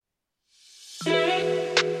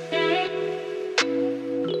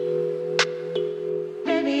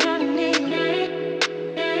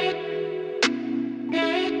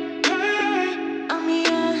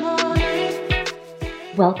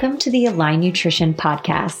Welcome to the Align Nutrition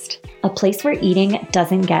Podcast, a place where eating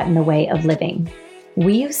doesn't get in the way of living.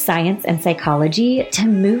 We use science and psychology to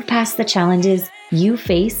move past the challenges you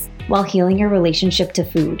face while healing your relationship to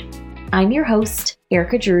food. I'm your host,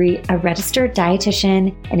 Erica Drury, a registered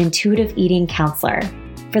dietitian and intuitive eating counselor.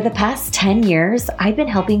 For the past 10 years, I've been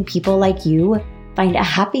helping people like you find a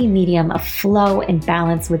happy medium of flow and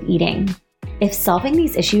balance with eating. If solving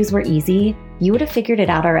these issues were easy, you would have figured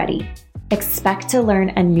it out already. Expect to learn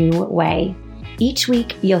a new way. Each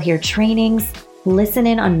week, you'll hear trainings, listen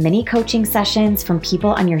in on mini coaching sessions from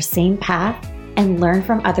people on your same path, and learn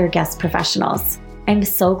from other guest professionals. I'm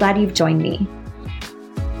so glad you've joined me.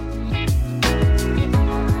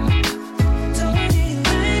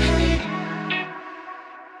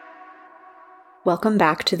 Welcome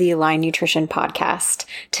back to the Align Nutrition Podcast.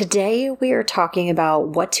 Today, we are talking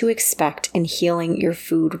about what to expect in healing your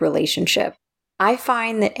food relationship. I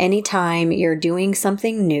find that anytime you're doing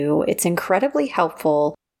something new, it's incredibly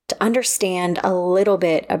helpful to understand a little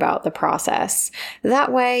bit about the process.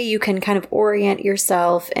 That way you can kind of orient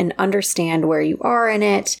yourself and understand where you are in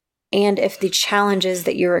it, and if the challenges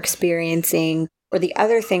that you're experiencing or the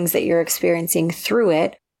other things that you're experiencing through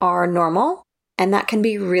it are normal, and that can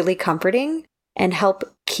be really comforting and help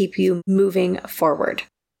keep you moving forward.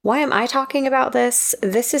 Why am I talking about this?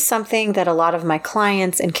 This is something that a lot of my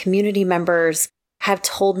clients and community members have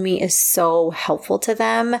told me is so helpful to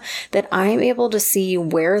them, that I'm able to see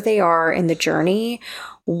where they are in the journey,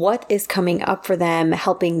 what is coming up for them,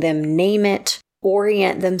 helping them name it,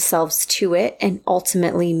 orient themselves to it, and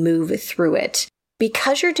ultimately move through it.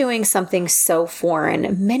 Because you're doing something so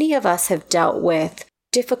foreign, many of us have dealt with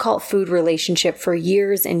difficult food relationship for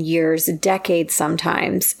years and years, decades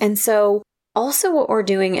sometimes. And so also what we're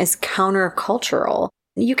doing is countercultural.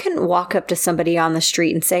 You can walk up to somebody on the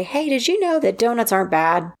street and say, "Hey, did you know that donuts aren't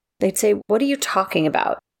bad?" They'd say, "What are you talking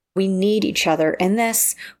about?" We need each other in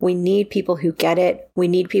this. We need people who get it. We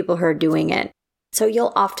need people who are doing it. So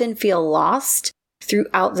you'll often feel lost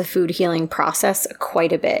throughout the food healing process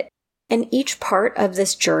quite a bit. And each part of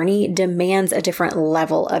this journey demands a different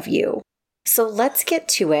level of you. So let's get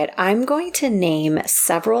to it. I'm going to name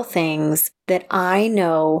several things that I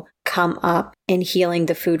know come up in healing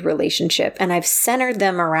the food relationship, and I've centered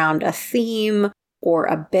them around a theme or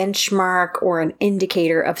a benchmark or an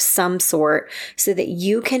indicator of some sort so that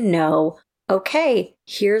you can know, okay,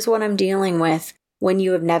 here's what I'm dealing with when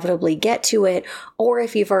you inevitably get to it, or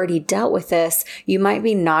if you've already dealt with this, you might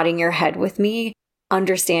be nodding your head with me,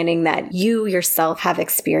 understanding that you yourself have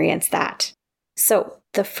experienced that. So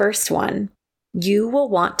the first one, you will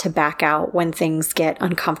want to back out when things get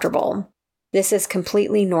uncomfortable. This is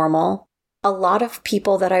completely normal. A lot of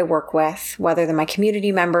people that I work with, whether they're my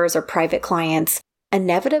community members or private clients,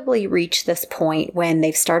 inevitably reach this point when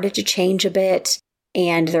they've started to change a bit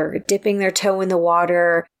and they're dipping their toe in the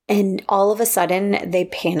water, and all of a sudden they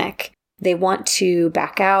panic. They want to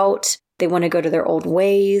back out. They want to go to their old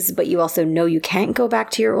ways, but you also know you can't go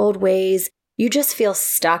back to your old ways. You just feel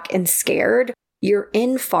stuck and scared. You're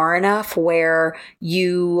in far enough where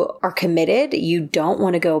you are committed. You don't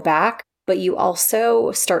want to go back, but you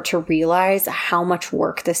also start to realize how much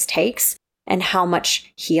work this takes and how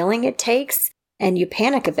much healing it takes. And you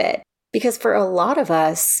panic a bit because for a lot of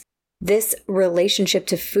us, this relationship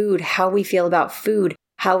to food, how we feel about food,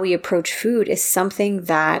 how we approach food is something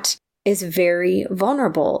that is very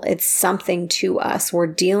vulnerable. It's something to us. We're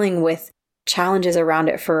dealing with challenges around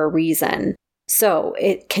it for a reason. So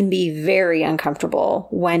it can be very uncomfortable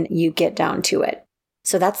when you get down to it.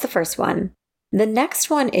 So that's the first one. The next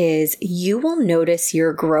one is you will notice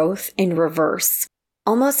your growth in reverse,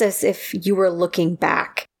 almost as if you were looking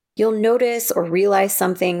back. You'll notice or realize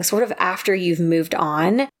something sort of after you've moved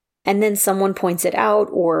on, and then someone points it out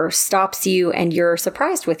or stops you and you're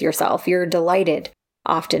surprised with yourself. You're delighted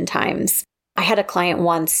oftentimes. I had a client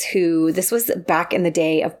once who, this was back in the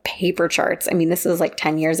day of paper charts. I mean, this was like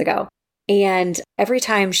 10 years ago. And every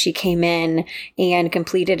time she came in and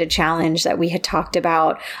completed a challenge that we had talked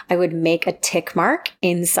about, I would make a tick mark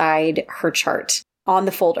inside her chart on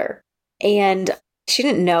the folder. And she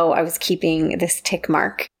didn't know I was keeping this tick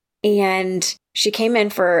mark. And she came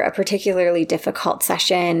in for a particularly difficult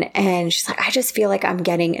session and she's like, "I just feel like I'm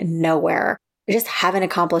getting nowhere. I just haven't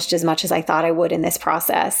accomplished as much as I thought I would in this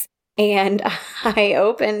process." And I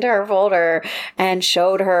opened her folder and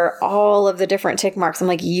showed her all of the different tick marks. I'm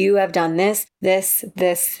like, "You have done this, this,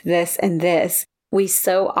 this, this, and this." We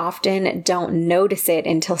so often don't notice it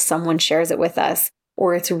until someone shares it with us,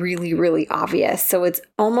 or it's really, really obvious. So it's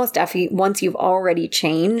almost once you've already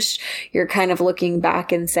changed, you're kind of looking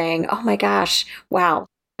back and saying, "Oh my gosh, wow,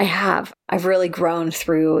 I've really grown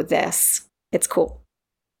through this." It's cool.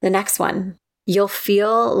 The next one, you'll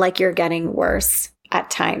feel like you're getting worse at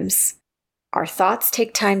times. Our thoughts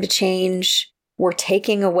take time to change. We're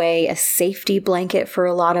taking away a safety blanket for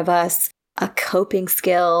a lot of us, a coping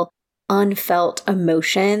skill, unfelt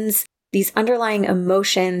emotions. These underlying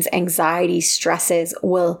emotions, anxiety, stresses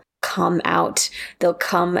will come out. They'll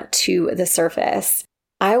come to the surface.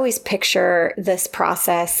 I always picture this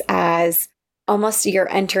process as almost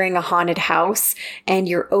you're entering a haunted house and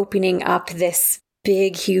you're opening up this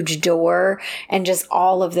big, huge door and just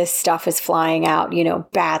all of this stuff is flying out,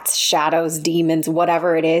 bats, shadows, demons,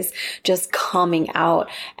 whatever it is, just coming out.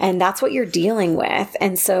 And that's what you're dealing with.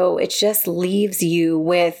 And so it just leaves you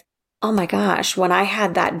with, oh my gosh, when I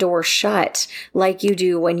had that door shut, like you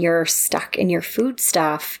do when you're stuck in your food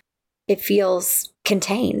stuff, it feels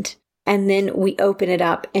contained. And then we open it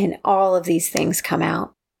up and all of these things come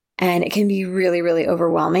out. And it can be really, really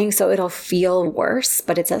overwhelming. So it'll feel worse,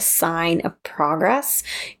 but it's a sign of progress.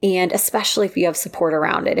 And especially if you have support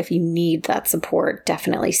around it, if you need that support,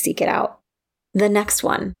 definitely seek it out. The next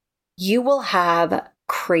one, you will have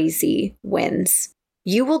crazy wins.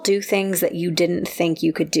 You will do things that you didn't think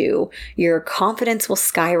you could do. Your confidence will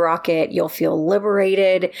skyrocket. You'll feel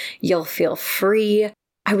liberated. You'll feel free.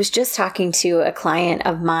 I was just talking to a client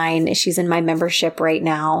of mine. She's in my membership right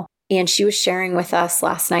now. And she was sharing with us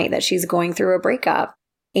last night that she's going through a breakup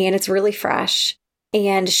and it's really fresh.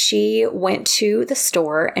 And she went to the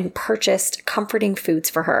store and purchased comforting foods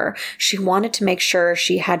for her. She wanted to make sure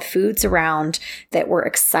she had foods around that were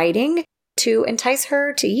exciting to entice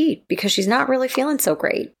her to eat because she's not really feeling so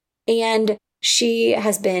great. And she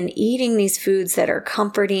has been eating these foods that are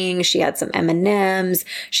comforting. She had some M&Ms.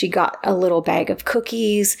 She got a little bag of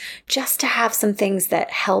cookies just to have some things that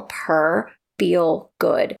help her feel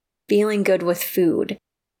good. Feeling good with food.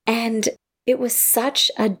 And it was such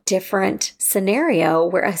a different scenario,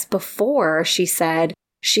 whereas before she said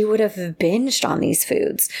she would have binged on these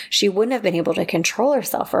foods. She wouldn't have been able to control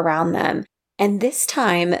herself around them. And this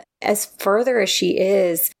time, as further as she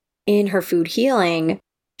is in her food healing,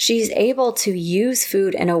 she's able to use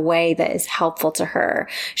food in a way that is helpful to her.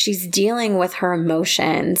 She's dealing with her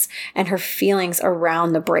emotions and her feelings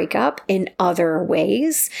around the breakup in other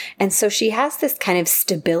ways. And so she has this kind of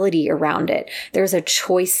stability around it. There's a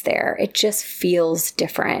choice there. It just feels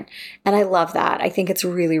different. And I love that. I think it's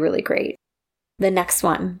really, really great. The next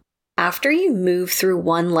one. After you move through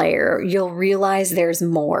one layer, you'll realize there's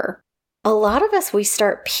more. A lot of us, we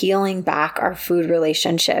start peeling back our food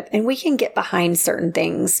relationship and we can get behind certain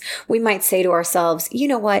things. We might say to ourselves, you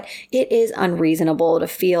know what? It is unreasonable to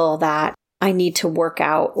feel that I need to work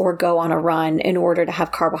out or go on a run in order to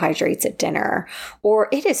have carbohydrates at dinner. Or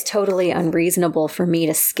it is totally unreasonable for me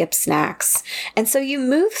to skip snacks. And so you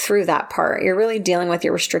move through that part. You're really dealing with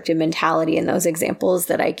your restricted mentality in those examples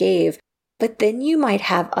that I gave. But then you might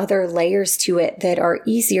have other layers to it that are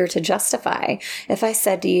easier to justify. If I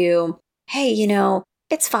said to you, hey,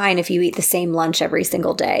 it's fine if you eat the same lunch every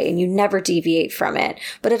single day and you never deviate from it,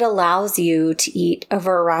 but it allows you to eat a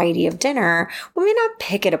variety of dinner. We may not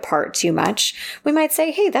pick it apart too much. We might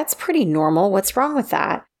say, hey, that's pretty normal. What's wrong with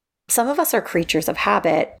that? Some of us are creatures of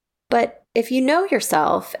habit, but if you know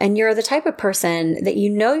yourself and you're the type of person that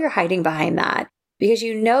you're hiding behind that because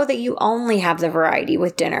you know that you only have the variety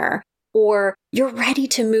with dinner, or you're ready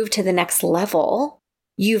to move to the next level,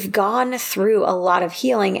 you've gone through a lot of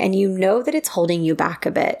healing and you know that it's holding you back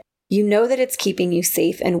a bit. You know that it's keeping you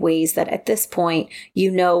safe in ways that at this point,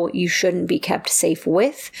 you shouldn't be kept safe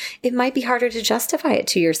with. It might be harder to justify it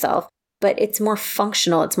to yourself, but it's more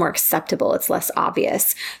functional. It's more acceptable. It's less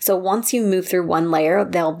obvious. So once you move through one layer,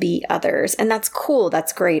 there'll be others. And that's cool.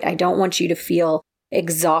 That's great. I don't want you to feel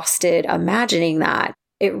exhausted imagining that.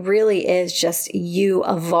 It really is just you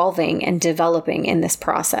evolving and developing in this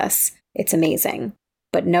process. It's amazing.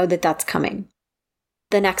 But know that that's coming.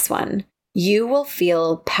 The next one, you will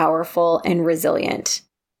feel powerful and resilient.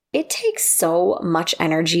 It takes so much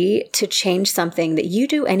energy to change something that you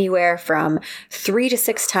do anywhere from 3 to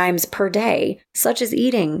 6 times per day, such as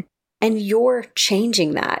eating. And you're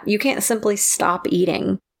changing that. You can't simply stop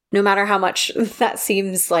eating. No matter how much that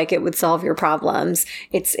seems like it would solve your problems,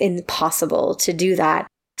 it's impossible to do that.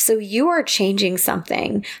 So you are changing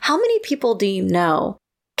something. How many people do you know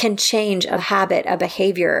can change a habit, a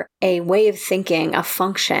behavior, a way of thinking, a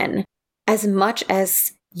function, as much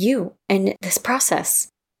as you in this process?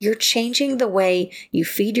 You're changing the way you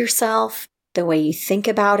feed yourself, the way you think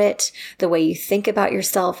about it, the way you think about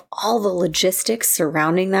yourself, all the logistics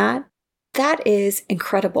surrounding that. That is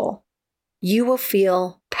incredible. You will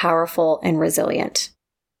feel powerful and resilient.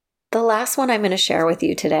 The last one I'm going to share with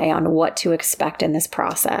you today on what to expect in this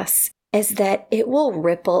process is that it will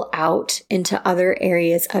ripple out into other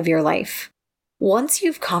areas of your life. Once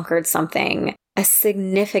you've conquered something as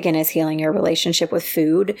significant as healing your relationship with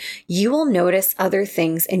food, you will notice other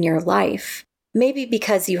things in your life. Maybe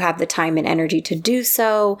because you have the time and energy to do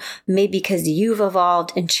so, maybe because you've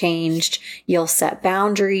evolved and changed, you'll set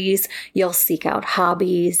boundaries, you'll seek out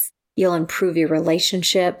hobbies, you'll improve your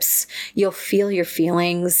relationships, you'll feel your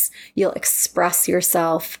feelings, you'll express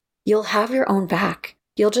yourself, you'll have your own back.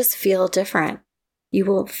 You'll just feel different. You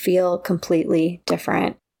will feel completely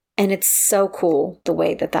different. And it's so cool the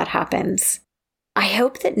way that happens. I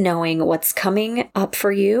hope that knowing what's coming up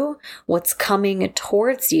for you, what's coming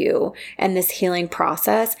towards you, and this healing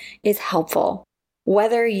process is helpful.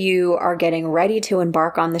 Whether you are getting ready to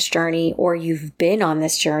embark on this journey or you've been on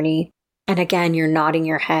this journey, and again, you're nodding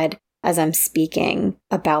your head as I'm speaking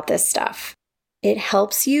about this stuff, it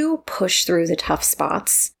helps you push through the tough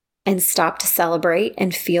spots and stop to celebrate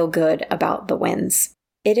and feel good about the wins.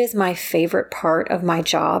 It is my favorite part of my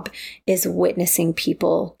job is witnessing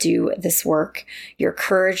people do this work. Your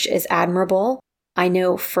courage is admirable. I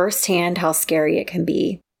know firsthand how scary it can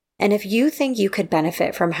be. And if you think you could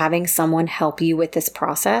benefit from having someone help you with this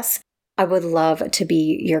process, I would love to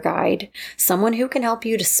be your guide. Someone who can help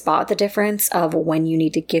you to spot the difference of when you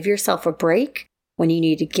need to give yourself a break, when you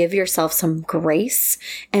need to give yourself some grace,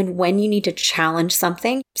 and when you need to challenge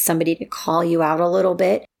something, somebody to call you out a little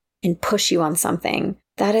bit and push you on something.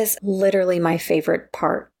 That is literally my favorite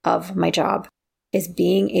part of my job, is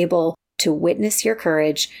being able to witness your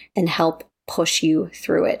courage and help push you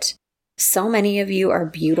through it. So many of you are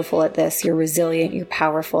beautiful at this. You're resilient, you're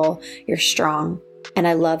powerful, you're strong, and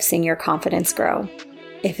I love seeing your confidence grow.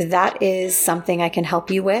 If that is something I can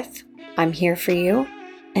help you with, I'm here for you.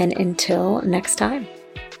 And until next time.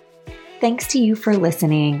 Thanks to you for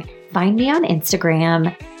listening. Find me on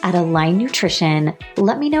Instagram at Align Nutrition.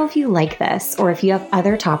 Let me know if you like this or if you have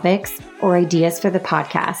other topics or ideas for the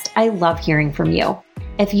podcast. I love hearing from you.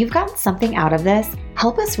 If you've gotten something out of this,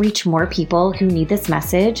 help us reach more people who need this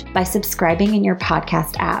message by subscribing in your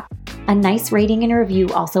podcast app. A nice rating and review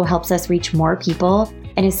also helps us reach more people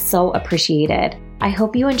and is so appreciated. I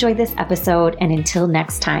hope you enjoyed this episode, and until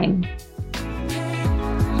next time.